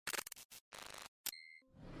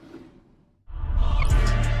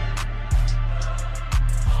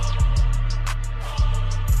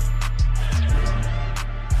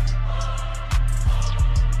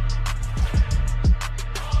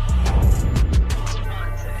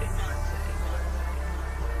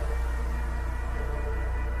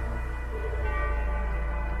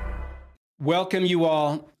Welcome you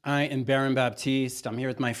all. I am Baron Baptiste. I'm here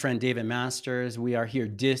with my friend David Masters. We are here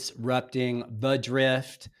disrupting the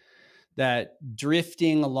drift, that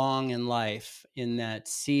drifting along in life in that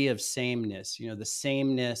sea of sameness, the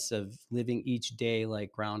sameness of living each day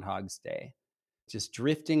like Groundhog's Day. Just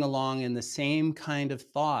drifting along in the same kind of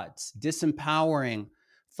thoughts, disempowering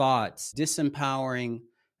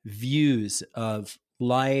views of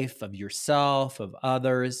life, of yourself, of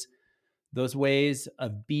others. Those ways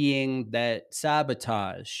of being that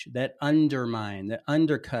sabotage, that undermine, that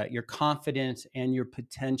undercut your confidence and your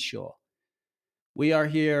potential. We are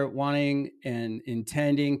here wanting and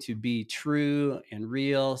intending to be true and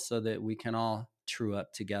real so that we can all true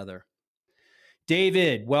up together.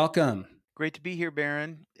 David, welcome. Great to be here,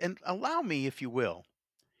 Baron. And allow me, if you will,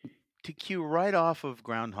 to cue right off of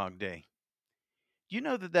Groundhog Day. You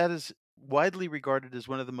know that is widely regarded as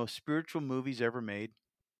one of the most spiritual movies ever made.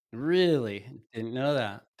 Really? Didn't know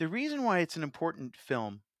that. The reason why it's an important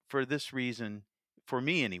film, for this reason, for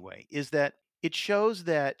me anyway, is that it shows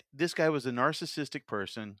that this guy was a narcissistic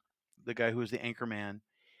person, the guy who was the anchor man,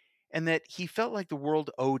 and that he felt like the world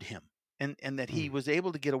owed him. And that he was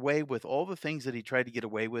able to get away with all the things that he tried to get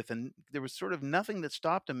away with. And there was sort of nothing that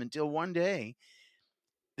stopped him until one day,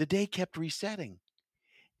 the day kept resetting.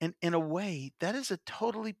 And in a way, that is a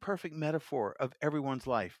totally perfect metaphor of everyone's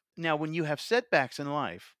life. Now, when you have setbacks in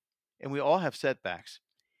life, and we all have setbacks,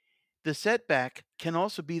 the setback can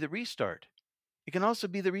also be the restart. It can also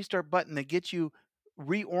be the restart button that gets you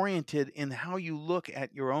reoriented in how you look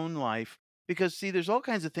at your own life. Because, see, there's all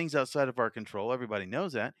kinds of things outside of our control. Everybody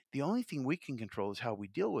knows that. The only thing we can control is how we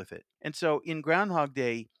deal with it. And so in Groundhog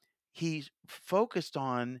Day, he's focused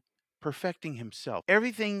on perfecting himself.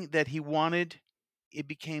 Everything that he wanted, it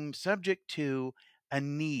became subject to a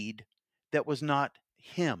need that was not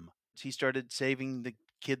him. He started saving the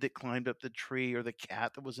kid that climbed up the tree, or the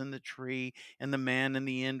cat that was in the tree, and the man in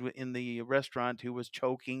the end in the restaurant who was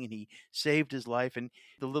choking, and he saved his life, and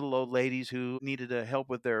the little old ladies who needed help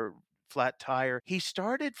with their flat tire. He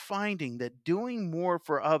started finding that doing more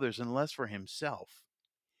for others and less for himself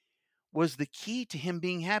was the key to him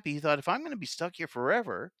being happy. He thought, if I'm going to be stuck here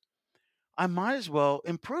forever, I might as well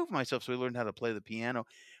improve myself. So he learned how to play the piano.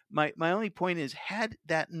 My only point is, had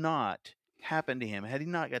that not happened to him, had he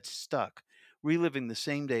not got stuck reliving the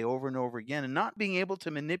same day over and over again and not being able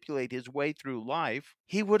to manipulate his way through life,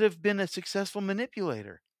 he would have been a successful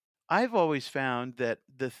manipulator. I've always found that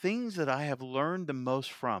the things that I have learned the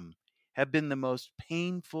most from have been the most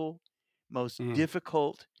painful, most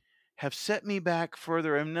difficult, have set me back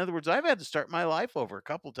further. In other words, I've had to start my life over a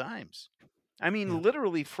couple times. I mean,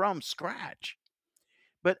 literally from scratch.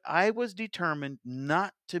 But I was determined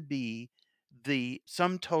not to be the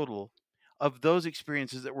sum total of those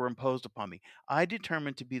experiences that were imposed upon me. I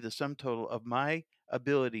determined to be the sum total of my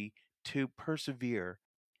ability to persevere.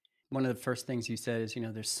 One of the first things you said is,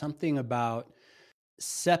 there's something about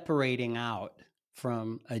separating out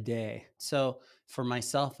from a day. So for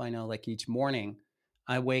myself, I know, like, each morning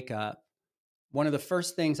I wake up, one of the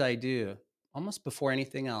first things I do, almost before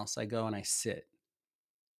anything else, I go and I sit.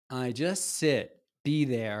 I just sit, be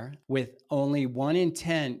there with only one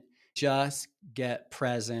intent: just get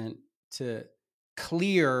present, to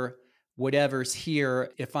clear whatever's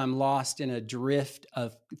here if I'm lost in a drift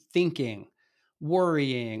of thinking,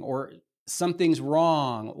 worrying, or something's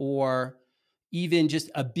wrong, or even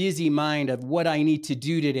just a busy mind of what I need to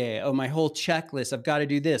do today. Oh, my whole checklist. I've got to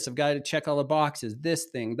do this. I've got to check all the boxes, this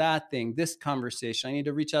thing, this conversation. I need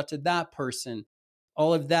to reach out to that person,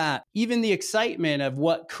 all of that, even the excitement of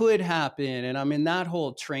what could happen. And I'm in that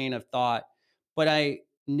whole train of thought. But I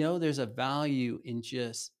know there's a value in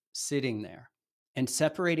just sitting there and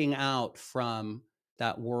separating out from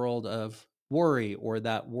that world of worry, or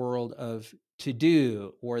that world of to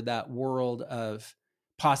do, or that world of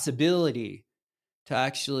possibility, to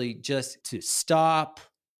actually just to stop,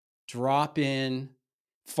 drop in,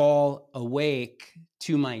 fall awake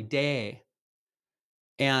to my day,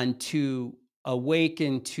 and to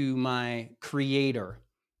awaken to my creator,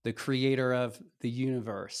 the creator of the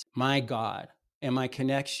universe, my God, and my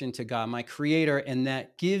connection to God, my creator. And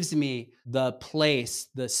that gives me the place,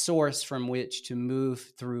 the source from which to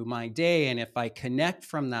move through my day. And if I connect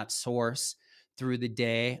from that source through the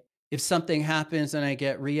day, if something happens and I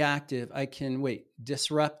get reactive, I can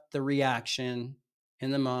disrupt the reaction in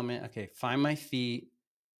the moment. Okay, find my feet,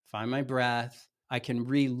 find my breath. I can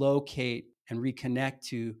relocate and reconnect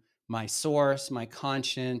to my source, my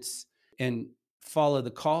conscience, and follow the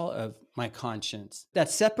call of my conscience. That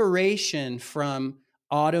separation from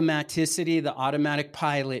automaticity, the automatic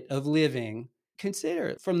pilot of living.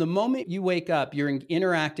 Consider, from the moment you wake up, you're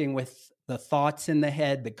interacting with the thoughts in the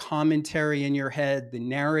head, the commentary in your head, the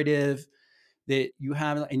narrative that you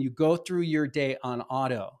have, and you go through your day on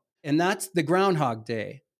auto. And that's the Groundhog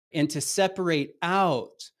Day. And to separate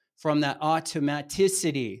out from that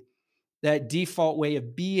automaticity, that default way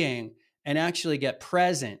of being, and actually get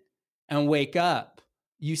present and wake up,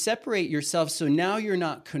 you separate yourself. So now you're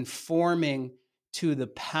not conforming to the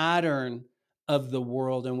pattern of the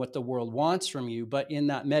world and what the world wants from you, but in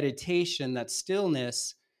that meditation, that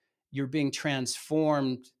stillness, you're being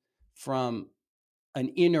transformed from an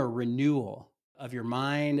inner renewal of your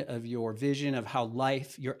mind, of your vision, of how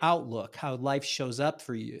life, your outlook, how life shows up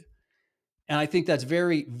for you. And I think that's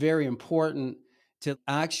very, very important to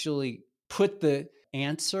actually put the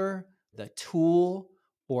answer, the tool,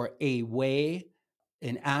 or a way,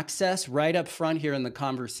 an access right up front here in the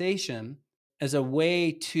conversation as a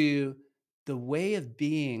way to the way of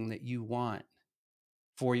being that you want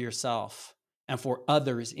for yourself and for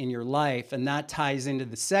others in your life. And that ties into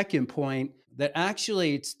the second point, that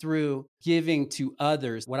actually it's through giving to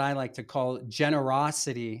others, what I like to call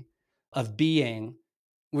generosity of being,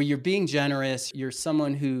 where you're being generous, you're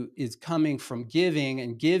someone who is coming from giving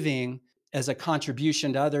and giving as a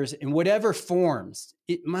contribution to others in whatever forms.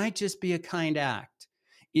 It might just be a kind act.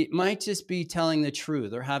 It might just be telling the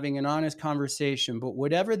truth or having an honest conversation, but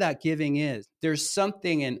whatever that giving is, there's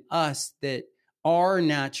something in us that our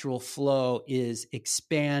natural flow is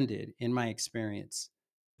expanded, in my experience.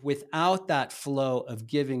 Without that flow of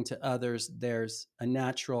giving to others, there's a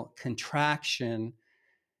natural contraction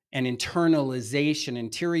and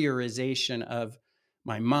interiorization of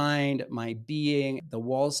my mind, my being. The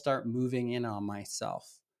walls start moving in on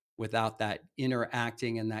myself without that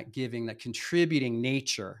interacting and that giving, that contributing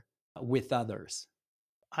nature with others.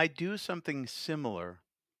 I do something similar,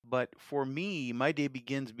 but for me, my day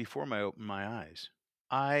begins before I open my eyes.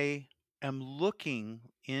 I am looking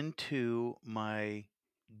into my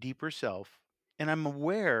deeper self, and I'm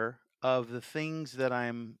aware of the things that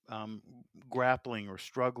I'm grappling or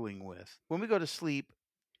struggling with. When we go to sleep,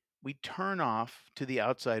 we turn off to the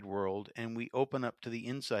outside world and we open up to the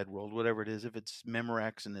inside world, whatever it is. If it's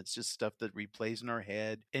Memorex and it's just stuff that replays in our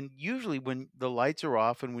head. And usually, when the lights are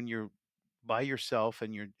off and when you're by yourself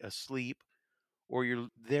and you're asleep or you're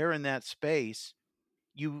there in that space,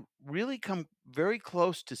 you really come very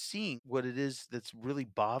close to seeing what it is that's really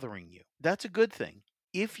bothering you. That's a good thing.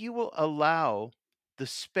 If you will allow the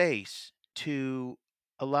space to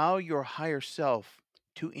allow your higher self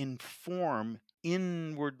to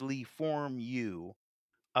inwardly form you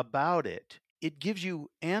about it, it gives you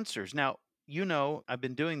answers. Now, I've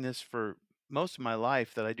been doing this for most of my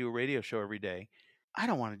life, that I do a radio show every day. I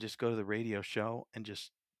don't want to just go to the radio show and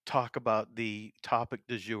just talk about the topic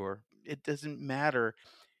du jour. It doesn't matter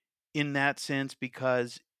in that sense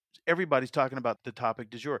because everybody's talking about the topic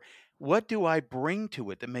du jour. What do I bring to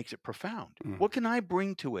it that makes it profound? What can I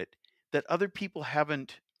bring to it that other people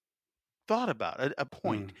haven't thought about? A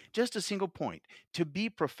point, just a single point to be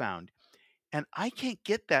profound. And I can't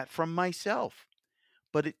get that from myself,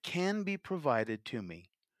 but it can be provided to me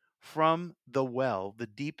from the well, the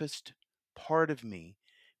deepest part of me,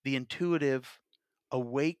 the intuitive,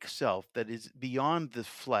 awake self that is beyond the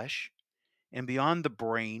flesh and beyond the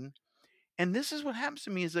brain. And this is what happens to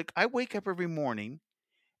me is like I wake up every morning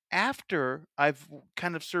after I've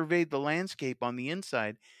kind of surveyed the landscape on the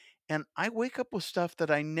inside, and I wake up with stuff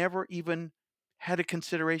that I never even had a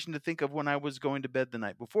consideration to think of when I was going to bed the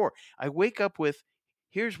night before. I wake up with,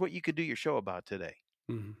 here's what you could do your show about today.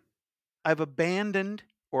 Mm-hmm. I've abandoned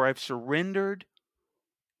or I've surrendered,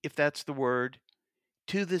 if that's the word,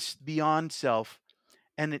 to this beyond self.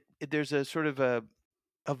 And there's a sort of a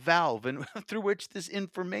valve and through which this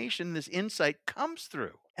information, this insight comes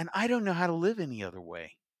through. And I don't know how to live any other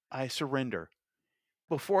way. I surrender.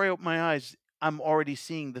 Before I open my eyes, I'm already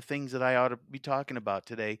seeing the things that I ought to be talking about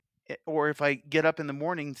today. Or if I get up in the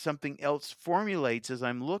morning, something else formulates as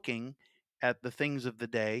I'm looking at the things of the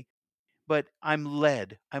day. But I'm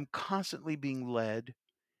led. I'm constantly being led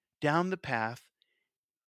down the path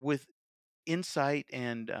with insight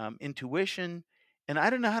and intuition. And I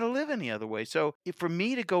don't know how to live any other way. So for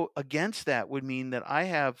me to go against that would mean that I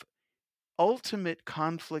have ultimate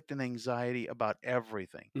conflict and anxiety about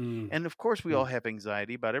everything. And of course, we all have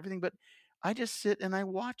anxiety about everything, but I just sit and I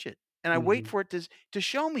watch it and I wait for it to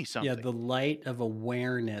show me something. Yeah, the light of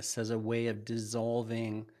awareness as a way of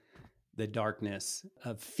dissolving the darkness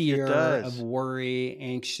of fear, of worry,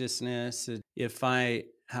 anxiousness. If I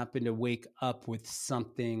happen to wake up with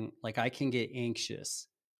something, like I can get anxious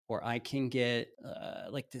or I can get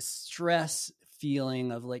like this stress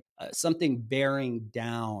feeling of like something bearing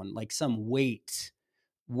down, like some weight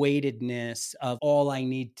weightedness of all I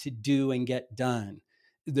need to do and get done.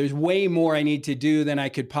 There's way more I need to do than I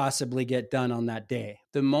could possibly get done on that day.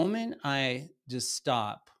 The moment I just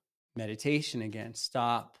stop, meditation again,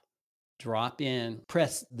 stop, drop in,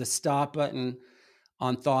 press the stop button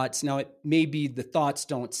on thoughts. Now, it may be the thoughts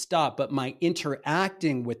don't stop, but my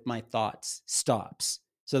interacting with my thoughts stops.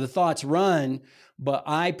 So the thoughts run, but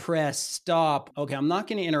I press stop. Okay, I'm not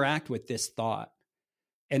going to interact with this thought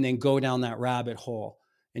and then go down that rabbit hole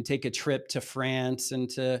and take a trip to France and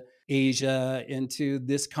to Asia, into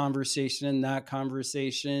this conversation and that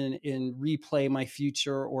conversation, and replay my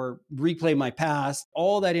future or replay my past.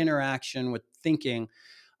 All that interaction with thinking,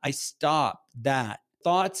 I stop that.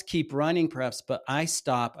 Thoughts keep running perhaps, but I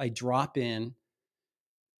stop, I drop in,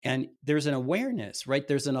 and there's an awareness, right?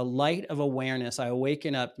 There's a light of awareness. I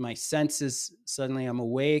awaken up, my senses, suddenly I'm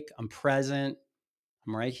awake, I'm present,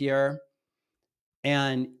 I'm right here.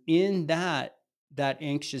 And in that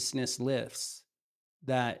anxiousness lifts,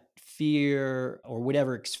 that fear or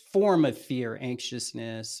whatever form of fear,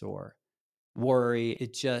 anxiousness or worry,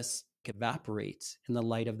 it just evaporates in the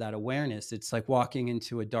light of that awareness. It's like walking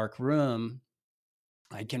into a dark room.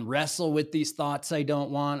 I can wrestle with these thoughts I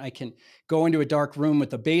don't want. I can go into a dark room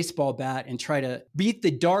with a baseball bat and try to beat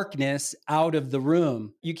the darkness out of the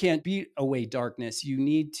room. You can't beat away darkness. You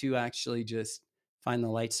need to actually just find the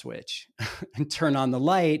light switch and turn on the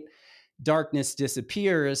light. Darkness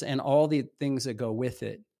disappears and all the things that go with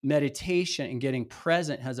it. Meditation and getting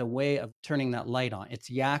present has a way of turning that light on. It's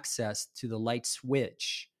the access to the light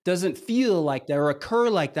switch. Doesn't feel like that or occur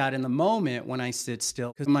like that in the moment when I sit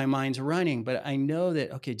still because my mind's running. But I know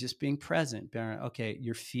that, okay, just being present, okay,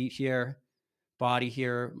 your feet here, body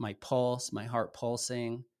here, my pulse, my heart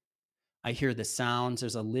pulsing. I hear the sounds.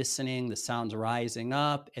 There's a listening, the sounds rising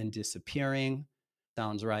up and disappearing,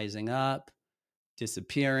 sounds rising up,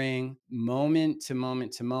 disappearing, moment to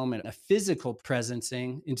moment to moment. A physical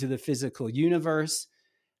presencing into the physical universe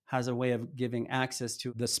has a way of giving access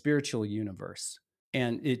to the spiritual universe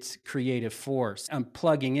and its creative force. I'm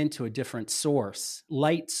plugging into a different source,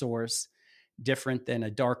 light source, different than a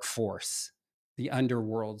dark force, the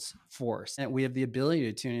underworld's force. And we have the ability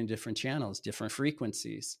to tune in different channels, different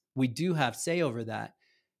frequencies. We do have say over that.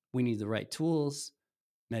 We need the right tools,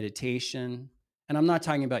 meditation. And I'm not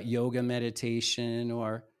talking about yoga meditation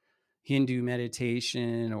or Hindu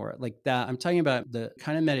meditation or like that. I'm talking about the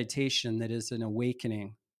kind of meditation that is an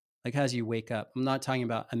awakening, like as you wake up. I'm not talking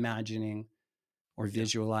about imagining or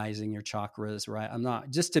visualizing your chakras, right? I'm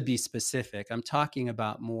not, just to be specific, I'm talking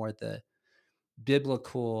about more the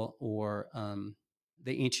biblical or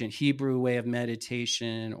the ancient Hebrew way of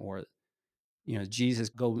meditation, or, Jesus,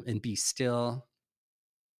 go and be still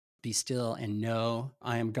and know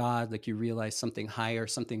I am God. Like you realize something higher,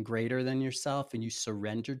 something greater than yourself, and you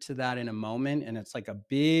surrender to that in a moment. And it's like a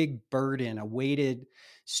big burden, a weighted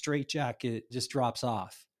straitjacket just drops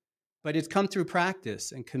off. But it's come through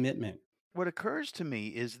practice and commitment. What occurs to me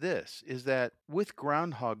is this, is that with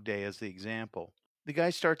Groundhog Day as the example, the guy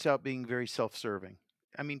starts out being very self-serving.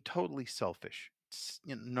 I mean, totally selfish,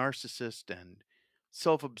 narcissist and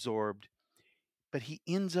self-absorbed, but he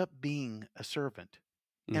ends up being a servant.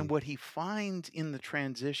 And what he finds in the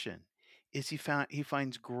transition is he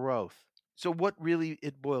finds growth. So what really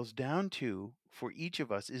it boils down to for each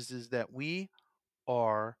of us is that we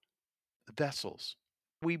are vessels.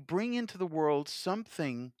 We bring into the world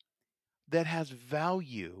something that has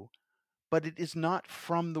value, but it is not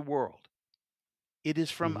from the world. It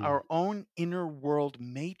is from our own inner world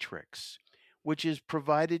matrix, which is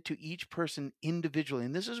provided to each person individually.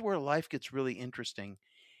 And this is where life gets really interesting.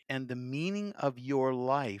 And the meaning of your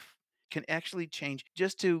life can actually change.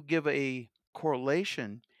 Just to give a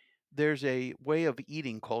correlation, there's a way of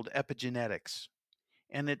eating called epigenetics.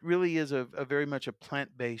 And it really is a very much a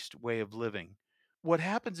plant-based way of living. What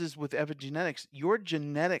happens is with epigenetics, your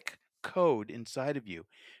genetic code inside of you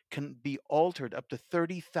can be altered up to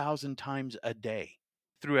 30,000 times a day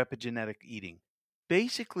through epigenetic eating.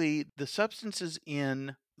 Basically, the substances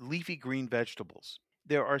in leafy green vegetables,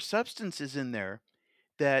 there are substances in there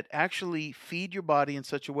that actually feed your body in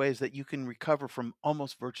such a way as that you can recover from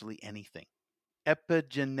almost virtually anything.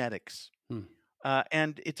 Epigenetics.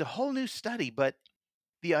 And it's a whole new study, but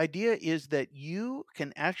the idea is that you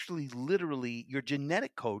can actually literally, your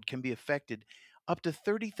genetic code can be affected up to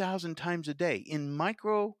 30,000 times a day in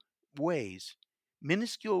micro ways,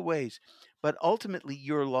 minuscule ways, but ultimately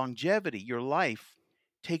your longevity, your life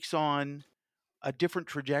takes on a different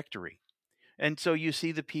trajectory. And so you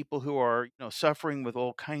see the people who are, suffering with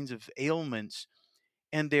all kinds of ailments,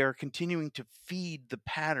 and they are continuing to feed the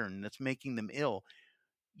pattern that's making them ill.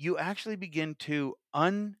 You actually begin to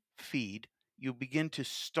unfeed you begin to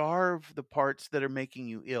starve the parts that are making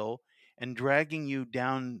you ill and dragging you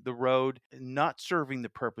down the road, not serving the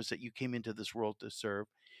purpose that you came into this world to serve.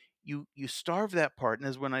 You starve that part. And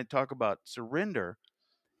as when I talk about surrender,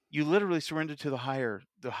 you literally surrender to the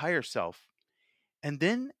higher self. And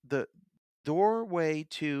then the doorway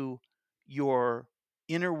to your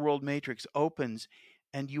inner world matrix opens,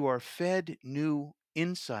 and you are fed new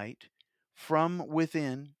insight from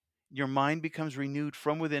within. Your mind becomes renewed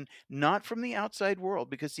from within, not from the outside world.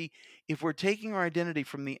 Because, see, if we're taking our identity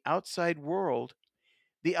from the outside world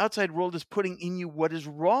is putting in you what is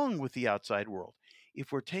wrong with the outside world.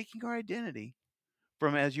 If we're taking our identity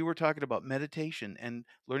from, as you were talking about, meditation and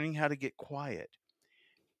learning how to get quiet,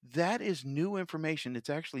 that is new information. It's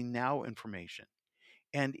actually now information.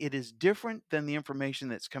 And it is different than the information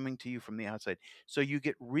that's coming to you from the outside. So you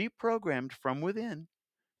get reprogrammed from within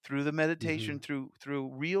through the meditation, through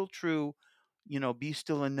real, true, be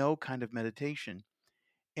still and know kind of meditation.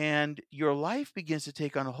 And your life begins to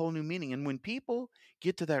take on a whole new meaning. And when people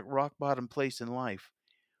get to that rock bottom place in life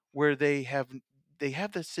where they have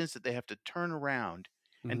the sense that they have to turn around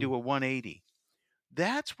and do a 180,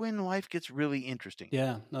 that's when life gets really interesting.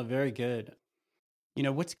 Yeah, no, very good.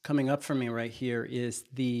 What's coming up for me right here is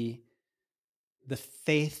the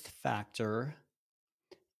faith factor,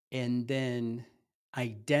 and then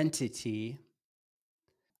identity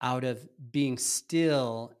out of being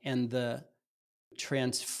still and the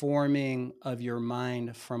transforming of your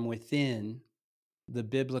mind from within. The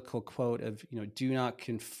biblical quote of, do not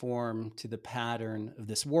conform to the pattern of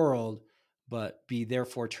this world, but be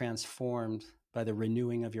therefore transformed by the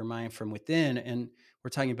renewing of your mind from within. And we're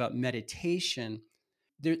talking about meditation.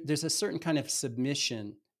 There's a certain kind of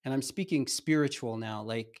submission, and I'm speaking spiritual now,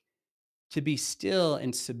 like to be still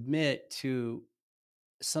and submit to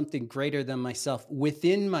something greater than myself,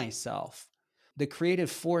 within myself, the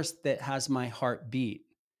creative force that has my heart beat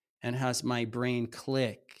and has my brain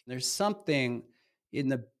click. There's something in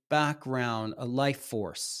the background, a life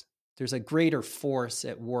force. There's a greater force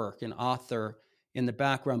at work, an author in the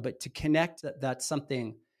background, but to connect that's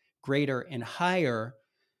something greater and higher,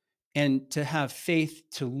 and to have faith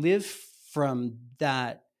to live from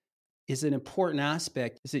that is an important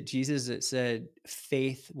aspect. Is it Jesus that said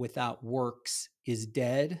faith without works is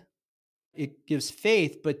dead? It gives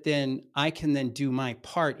faith, but then I can then do my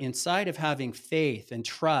part inside of having faith and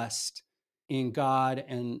trust in God,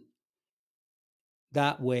 and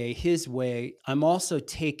that way, his way. I'm also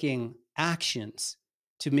taking actions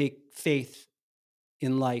to make faith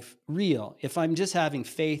in life real. If I'm just having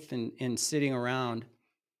faith and sitting around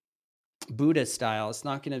Buddha style, it's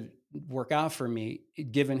not going to work out for me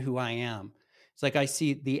given who I am. It's like I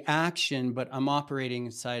see the action, but I'm operating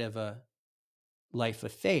inside of a life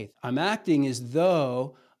of faith. I'm acting as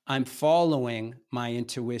though I'm following my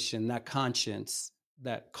intuition, that conscience,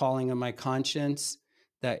 that calling of my conscience,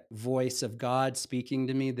 that voice of God speaking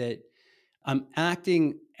to me, that I'm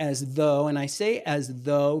acting as though, and I say as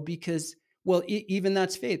though because, well, even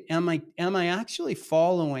that's faith. Am I actually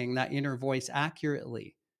following that inner voice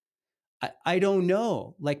accurately? I don't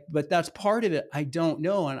know, but that's part of it. I don't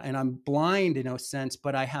know. And I'm blind in a sense,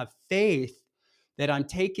 but I have faith that I'm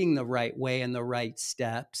taking the right way and the right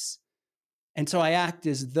steps. And so I act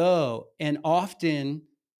as though, and often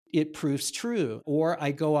it proves true, or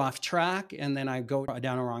I go off track and then I go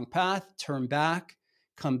down a wrong path, turn back,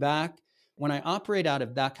 come back. When I operate out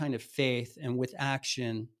of that kind of faith and with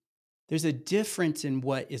action, there's a difference in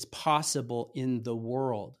what is possible in the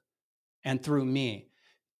world and through me.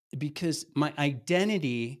 Because my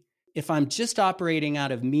identity, if I'm just operating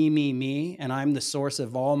out of me, and I'm the source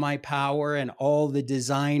of all my power and all the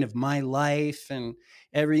design of my life and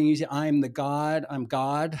everything, I'm the God, I'm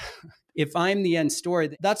God. If I'm the end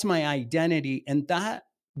story, that's my identity. And that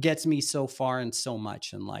gets me so far and so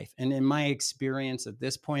much in life. And in my experience at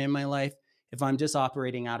this point in my life, if I'm just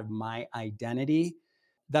operating out of my identity,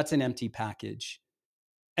 that's an empty package.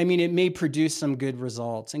 I mean, it may produce some good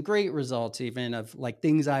results and great results, even of like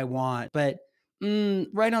things I want, but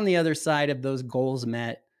right on the other side of those goals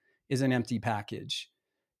met is an empty package.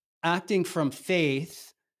 Acting from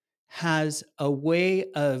faith has a way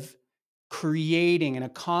of creating and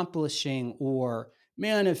accomplishing or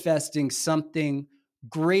manifesting something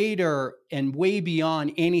greater and way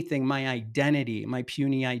beyond anything my identity, my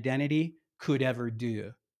puny identity, could ever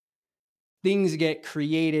do. Things get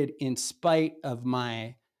created in spite of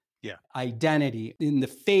my identity. In the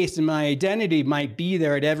face, and my identity might be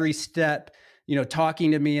there at every step,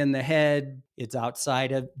 talking to me in the head. It's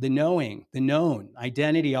outside of the knowing, the known.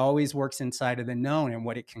 Identity always works inside of the known and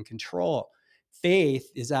what it can control.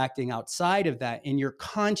 faith is acting outside of that. And your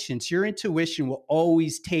conscience, your intuition will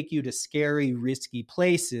always take you to scary, risky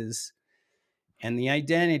places. And the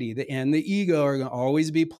identity and the ego are going to always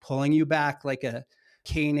be pulling you back like a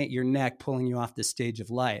cane at your neck, pulling you off the stage of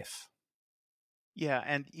life. Yeah,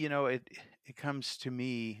 and it comes to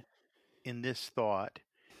me in this thought,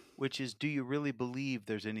 which is, do you really believe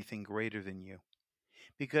there's anything greater than you?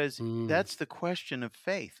 Because that's the question of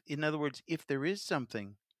faith. In other words, if there is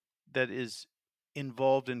something that is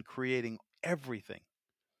involved in creating everything,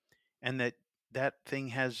 and that thing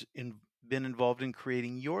has been involved in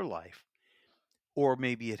creating your life, or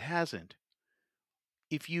maybe it hasn't.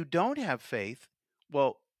 If you don't have faith,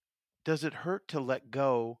 well, does it hurt to let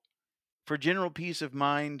go for general peace of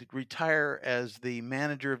mind, retire as the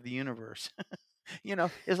manager of the universe?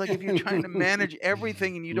 It's like if you're trying to manage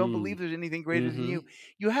everything and you don't believe there's anything greater than you,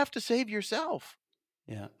 you have to save yourself.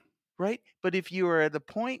 Yeah. Right? But if you are at the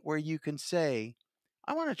point where you can say,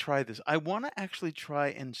 I want to try this, I want to actually try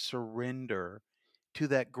and surrender to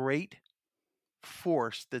that great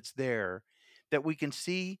force that's there, that we can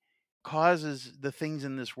see causes the things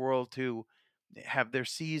in this world to have their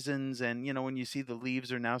seasons. And, when you see the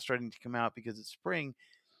leaves are now starting to come out because it's spring,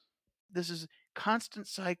 this is constant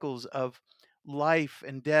cycles of life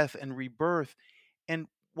and death and rebirth. And,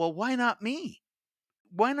 well, why not me?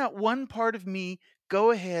 Why not one part of me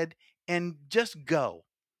go ahead and just go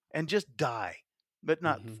and just die? But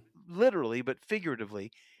not literally, but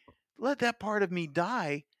figuratively. Let that part of me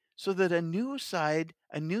die so that a new side,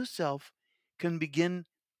 a new self can begin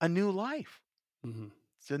a new life.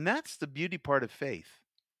 So, and that's the beauty part of faith.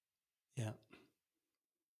 Yeah.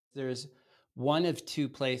 There's one of two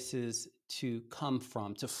places to come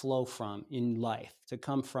from, to flow from in life, to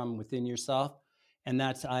come from within yourself. And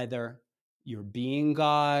that's either you're being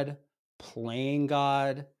God, playing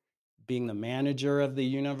God, being the manager of the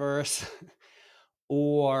universe,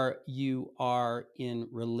 or you are in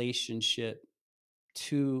relationship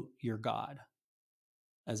to your God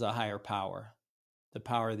as a higher power, the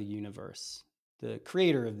power of the universe, the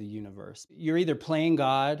creator of the universe. You're either playing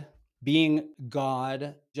God, being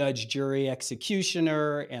God, judge, jury,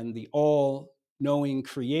 executioner, and the all-knowing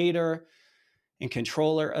creator and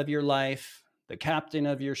controller of your life, the captain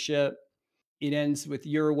of your ship. It ends with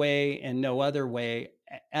your way and no other way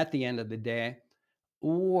at the end of the day.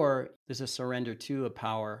 Or there's a surrender to a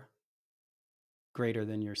power greater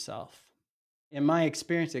than yourself. In my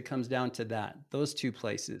experience, it comes down to that, those two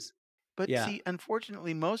places. But Yeah. see,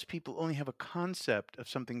 unfortunately, most people only have a concept of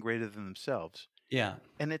something greater than themselves. Yeah.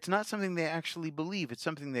 And it's not something they actually believe. It's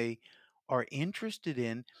something they are interested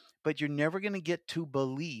in, but you're never going to get to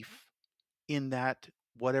belief in that,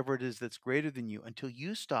 whatever it is that's greater than you, until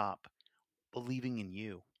you stop believing in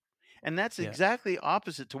you. And that's exactly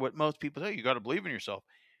opposite to what most people say. You got to believe in yourself.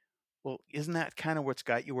 Well, isn't that kind of what's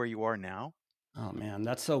got you where you are now? Oh man,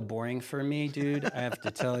 that's so boring for me, dude. I have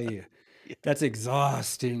to tell you. That's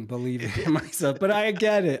exhausting, believing in myself. But I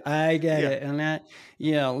get it. I get it. And that,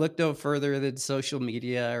 look no further than social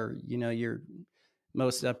media or, your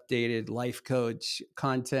most updated life coach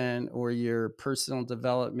content or your personal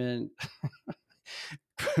development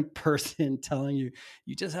person telling you,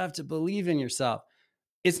 you just have to believe in yourself.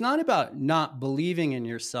 It's not about not believing in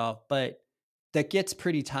yourself, but that gets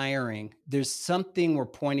pretty tiring. There's something we're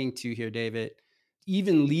pointing to here, David.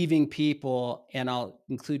 Even leaving people, and I'll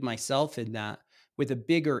include myself in that, with a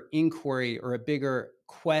bigger inquiry or a bigger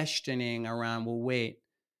questioning around, well, wait,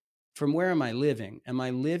 from where am I living? Am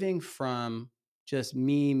I living from just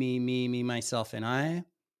me, myself, and I?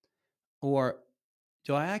 Or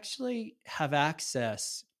do I actually have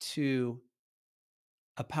access to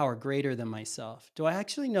a power greater than myself? Do I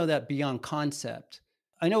actually know that beyond concept?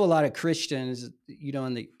 I know a lot of Christians,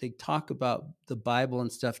 and they talk about the Bible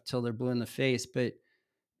and stuff till they're blue in the face, but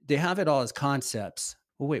they have it all as concepts.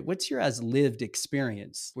 Well, wait, what's your as lived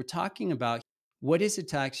experience? We're talking about what is it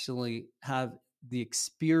to actually have the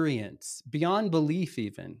experience beyond belief,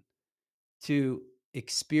 even to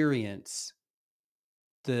experience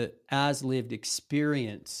the as lived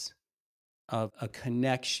experience of a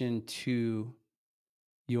connection to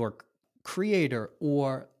your creator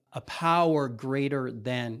or a power greater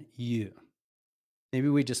than you. Maybe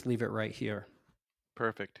we just leave it right here.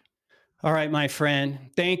 Perfect. All right, my friend.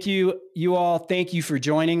 Thank you. You all, thank you for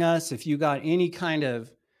joining us. If you got any kind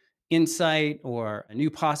of insight or a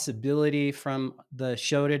new possibility from the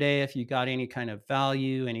show today, if you got any kind of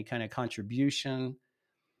value, any kind of contribution,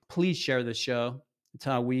 please share the show. It's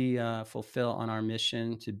how we fulfill on our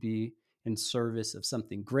mission to be in service of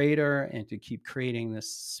something greater and to keep creating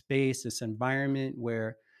this space, this environment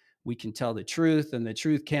where we can tell the truth and the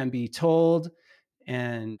truth can be told,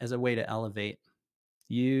 and as a way to elevate.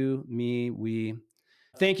 You, me, we.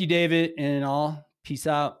 Thank you, David, and all. Peace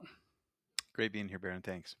out. Great being here, Baron.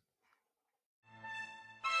 Thanks.